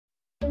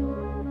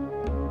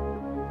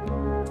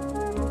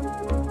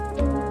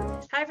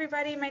Hi,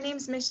 everybody. My name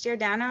is Miss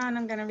Giordano, and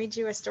I'm going to read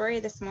you a story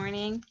this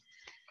morning.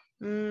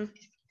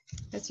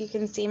 As you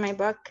can see, my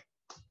book.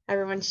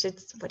 Everyone should,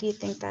 what do you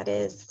think that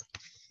is?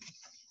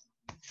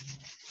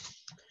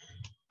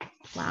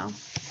 Wow.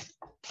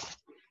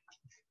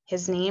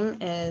 His name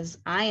is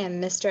I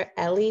am Mr.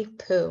 Ellie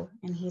Pooh,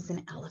 and he's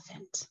an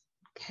elephant.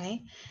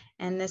 Okay.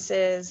 And this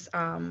is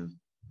the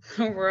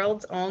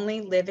world's only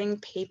living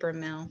paper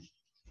mill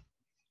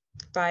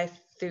by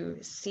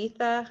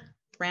Thusitha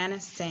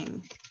Rana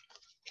Singh.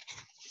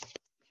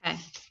 Okay,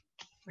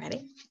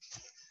 ready?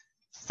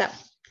 So,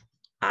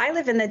 I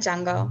live in the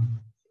jungle,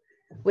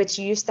 which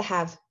used to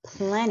have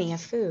plenty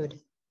of food.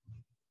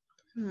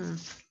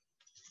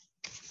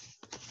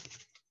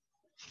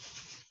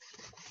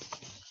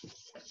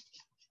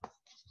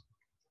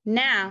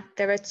 Now,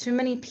 there are too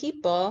many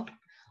people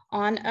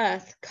on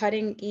Earth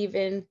cutting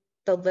even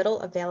the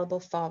little available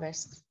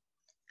forests.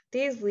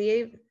 This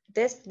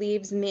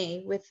leaves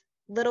me with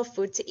little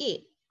food to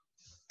eat.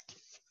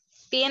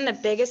 Being the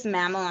biggest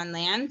mammal on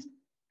land,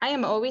 I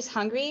am always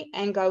hungry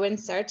and go in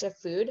search of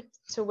food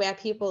to where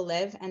people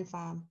live and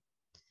farm.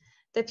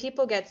 The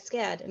people get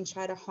scared and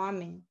try to harm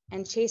me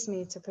and chase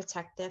me to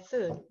protect their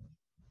food.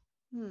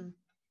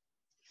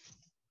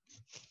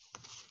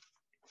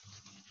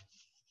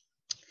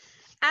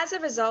 As a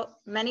result,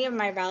 many of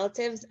my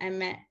relatives and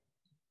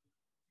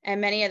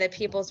many of the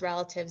people's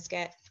relatives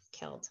get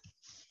killed.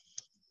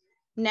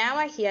 Now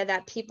I hear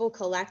that people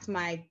collect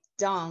my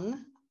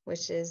dung,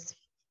 which is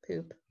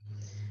poop,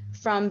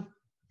 from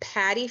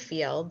paddy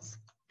fields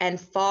and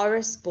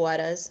forest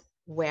borders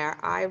where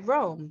I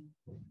roam.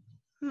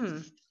 Why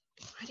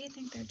do you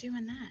think they're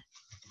doing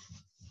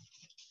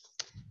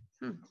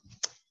that?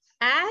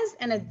 As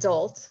an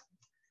adult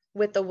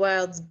with the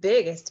world's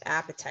biggest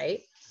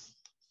appetite,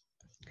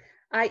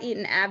 I eat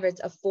an average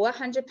of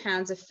 400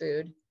 pounds of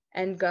food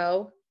and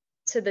go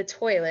to the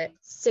toilet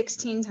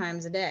 16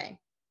 times a day.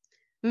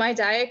 My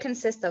diet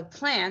consists of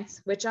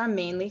plants, which are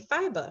mainly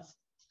fiber.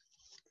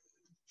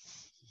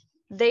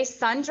 They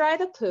sun dry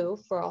the poo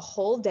for a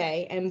whole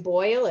day and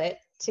boil it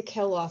to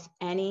kill off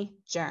any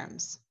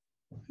germs.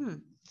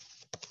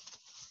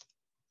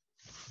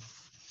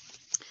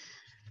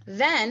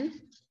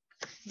 Then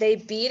they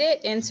beat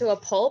it into a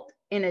pulp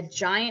in a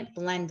giant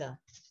blender.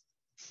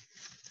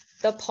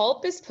 The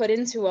pulp is put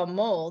into a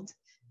mold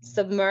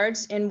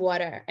submerged in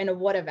water in a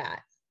water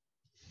vat.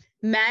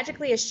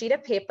 Magically, a sheet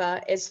of paper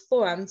is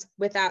formed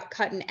without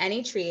cutting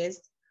any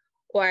trees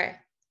or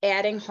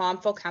adding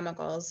harmful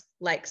chemicals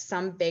like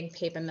some big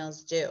paper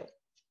mills do.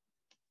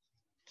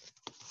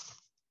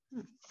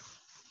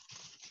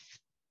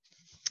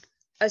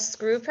 A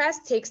screw press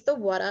takes the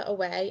water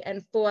away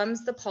and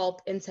forms the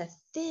pulp into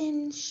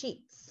thin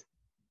sheets.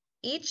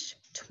 Each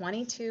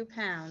 22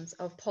 pounds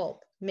of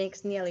pulp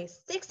makes nearly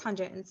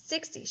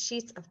 660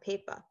 sheets of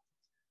paper.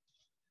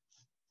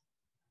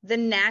 The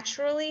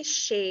naturally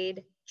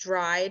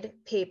dried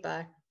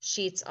paper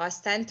sheets are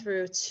sent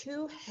through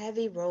two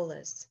heavy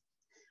rollers,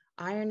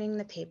 ironing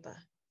the paper.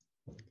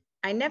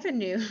 I never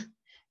knew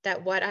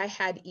that what I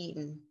had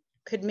eaten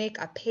could make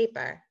a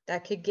paper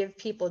that could give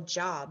people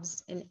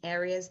jobs in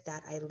areas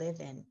that I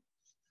live in.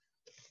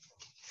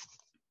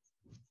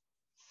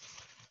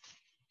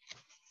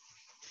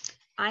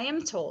 I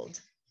am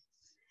told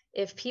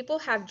if people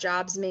have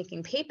jobs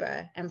making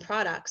paper and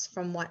products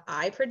from what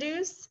I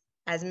produce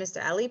as Mr.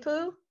 Ellie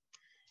Pooh,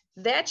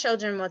 their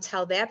children will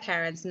tell their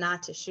parents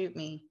not to shoot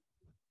me.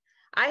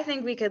 I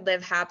think we could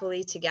live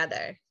happily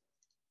together.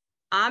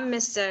 I am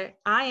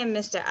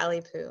Mr.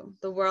 Ellie Pooh,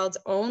 the world's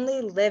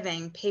only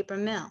living paper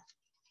mill.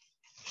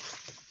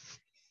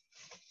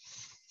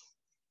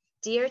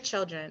 Dear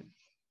children,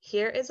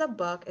 here is a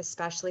book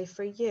especially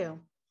for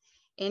you.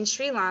 In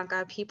Sri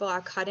Lanka, people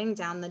are cutting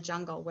down the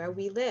jungle where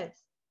we live.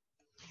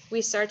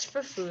 We search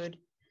for food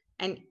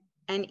and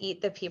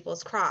eat the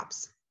people's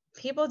crops.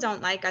 People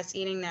don't like us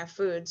eating their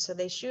food, so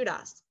they shoot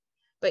us.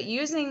 But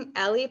using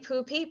Ellie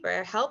Pooh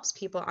paper helps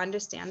people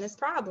understand this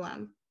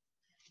problem.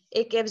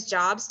 It gives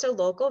jobs to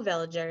local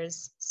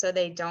villagers so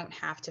they don't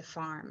have to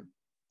farm.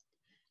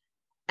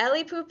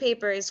 Ellie Pooh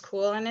paper is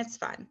cool and it's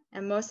fun.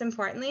 And most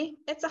importantly,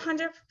 it's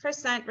 100%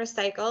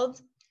 recycled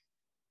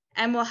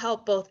and will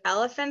help both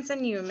elephants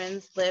and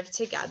humans live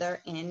together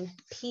in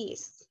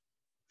peace.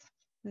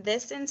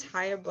 This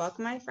entire book,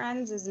 my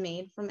friends, is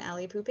made from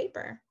Ellie Pooh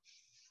paper.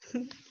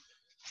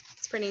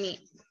 It's pretty neat.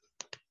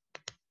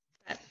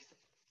 But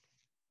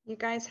you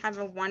guys have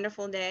a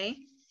wonderful day,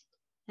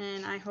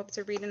 and I hope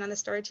to read another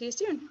story to you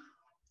soon.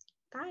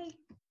 Bye.